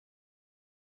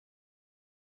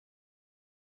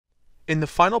In the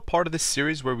final part of this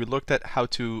series where we looked at how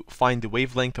to find the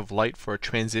wavelength of light for a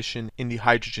transition in the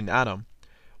hydrogen atom,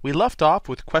 we left off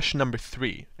with question number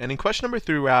 3. And in question number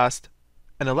 3 we asked,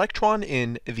 an electron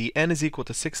in the n is equal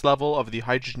to 6 level of the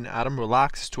hydrogen atom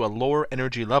relaxes to a lower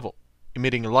energy level,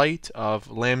 emitting light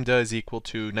of lambda is equal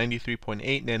to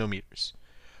 93.8 nanometers.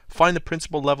 Find the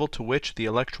principal level to which the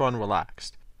electron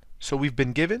relaxed. So we've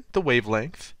been given the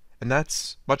wavelength, and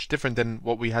that's much different than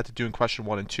what we had to do in question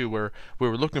 1 and 2 where we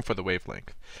were looking for the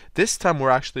wavelength. This time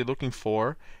we're actually looking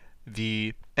for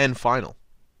the n final,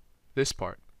 this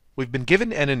part. We've been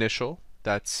given n initial,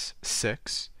 that's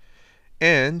 6,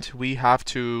 and we have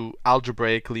to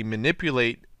algebraically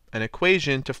manipulate an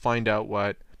equation to find out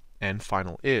what n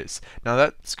final is. Now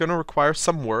that's going to require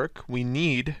some work. We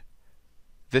need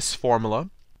this formula.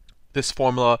 This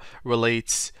formula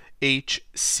relates h,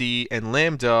 c, and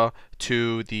lambda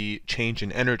to the change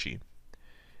in energy.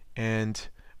 And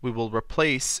we will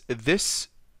replace this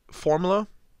formula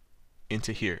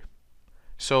into here.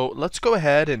 So let's go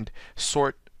ahead and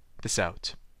sort this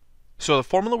out. So the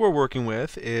formula we're working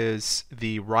with is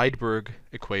the Rydberg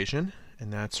equation,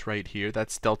 and that's right here.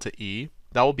 That's delta E.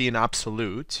 That will be an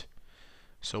absolute.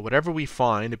 So whatever we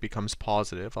find, it becomes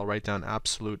positive. I'll write down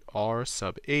absolute R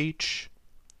sub h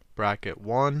bracket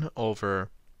 1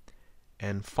 over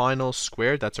n final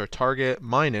squared, that's our target,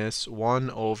 minus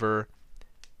 1 over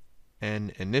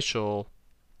n initial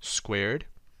squared,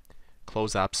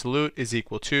 close absolute, is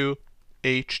equal to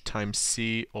h times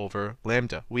c over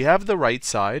lambda. We have the right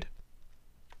side.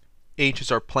 H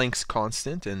is our Planck's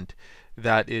constant, and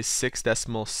that is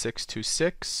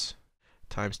 6.626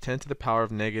 times 10 to the power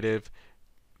of negative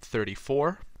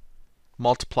 34.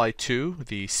 Multiply 2,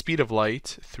 the speed of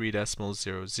light,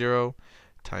 3.00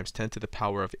 times 10 to the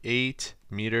power of 8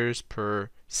 meters per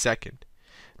second.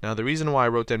 Now the reason why I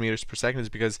wrote down meters per second is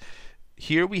because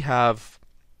here we have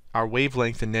our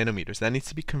wavelength in nanometers. That needs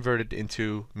to be converted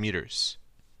into meters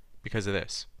because of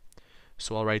this.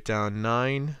 So I'll write down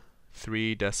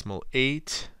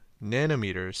 3.8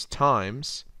 nanometers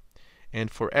times,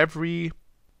 and for every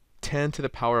 10 to the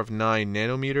power of 9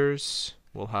 nanometers,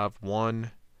 we'll have 1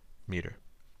 meter.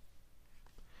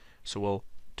 So we'll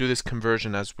do this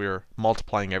conversion as we're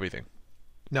multiplying everything.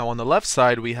 Now on the left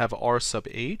side we have R sub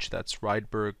h, that's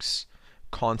Rydberg's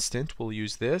constant. We'll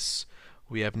use this.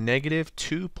 We have negative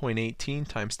 2.18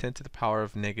 times 10 to the power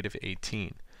of negative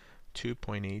 18.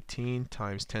 2.18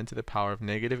 times 10 to the power of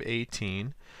negative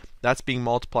 18. That's being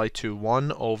multiplied to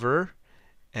 1 over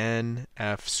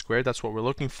nf squared. That's what we're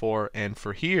looking for. And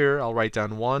for here, I'll write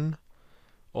down 1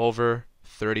 over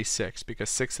 36,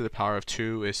 because 6 to the power of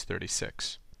 2 is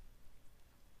 36.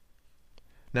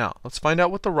 Now, let's find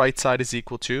out what the right side is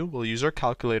equal to. We'll use our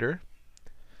calculator.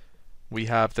 We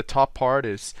have the top part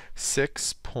is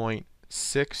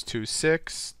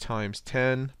 6.626 times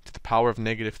 10 to the power of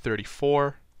negative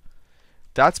 34.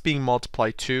 That's being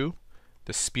multiplied to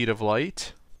the speed of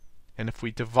light. And if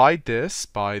we divide this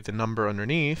by the number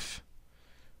underneath,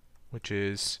 which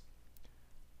is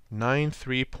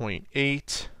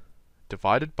 93.8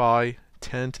 divided by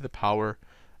 10 to the power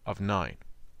of 9.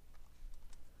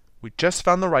 We just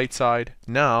found the right side.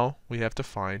 Now we have to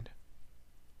find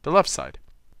the left side.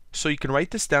 So you can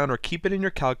write this down or keep it in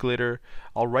your calculator.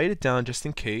 I'll write it down just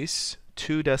in case.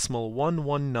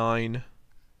 2.119.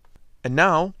 And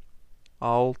now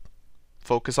I'll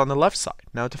focus on the left side.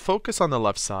 Now to focus on the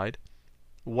left side,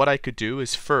 what I could do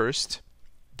is first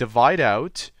divide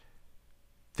out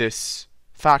this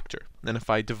factor. And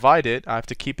if I divide it, I have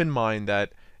to keep in mind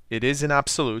that it is an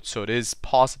absolute, so it is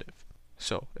positive.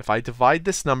 So if I divide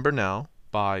this number now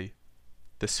by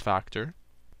this factor,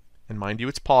 and mind you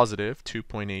it's positive,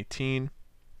 2.18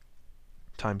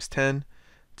 times 10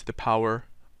 to the power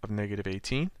of negative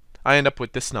 18, I end up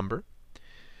with this number.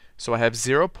 So I have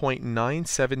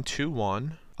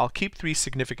 0.9721. I'll keep 3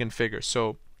 significant figures.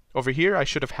 So over here I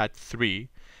should have had 3,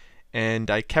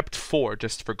 and I kept 4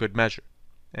 just for good measure.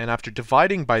 And after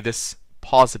dividing by this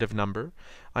positive number,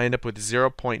 I end up with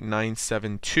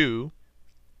 0.972,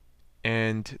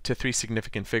 and to 3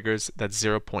 significant figures, that's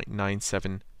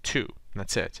 0.972. And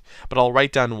that's it. But I'll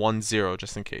write down 10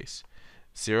 just in case.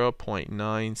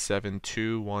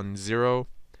 0.97210,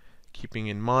 keeping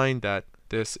in mind that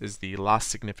this is the last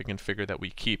significant figure that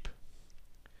we keep.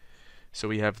 So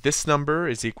we have this number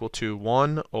is equal to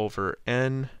 1 over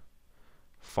n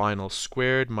final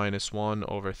squared minus 1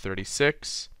 over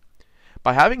 36.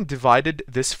 By having divided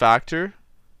this factor,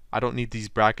 I don't need these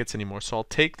brackets anymore, so I'll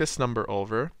take this number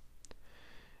over,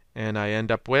 and I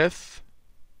end up with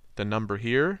the number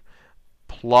here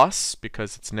plus,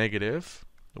 because it's negative,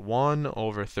 1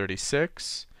 over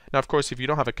 36. Now, of course, if you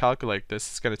don't have a calculator like this,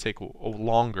 it's going to take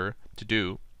longer to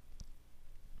do.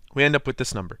 We end up with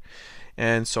this number.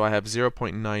 And so I have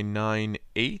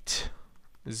 0.998,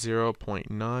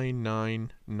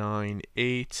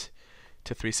 0.9998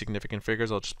 to 3 significant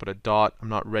figures. I'll just put a dot. I'm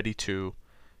not ready to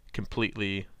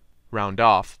completely round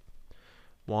off.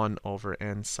 1 over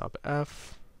n sub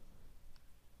f.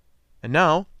 And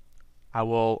now I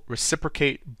will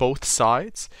reciprocate both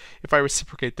sides. If I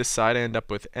reciprocate this side, I end up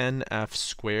with nf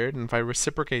squared. And if I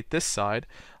reciprocate this side,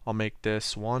 I'll make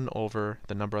this 1 over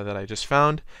the number that I just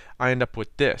found. I end up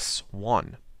with this,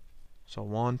 1. So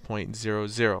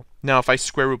 1.00. Now if I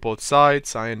square root both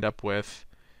sides, I end up with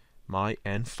my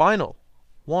n final,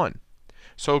 1.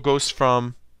 So it goes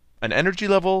from an energy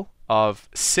level of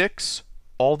 6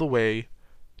 all the way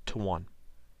to 1.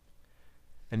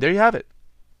 And there you have it.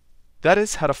 That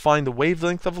is how to find the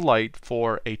wavelength of light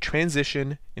for a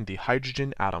transition in the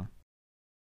hydrogen atom.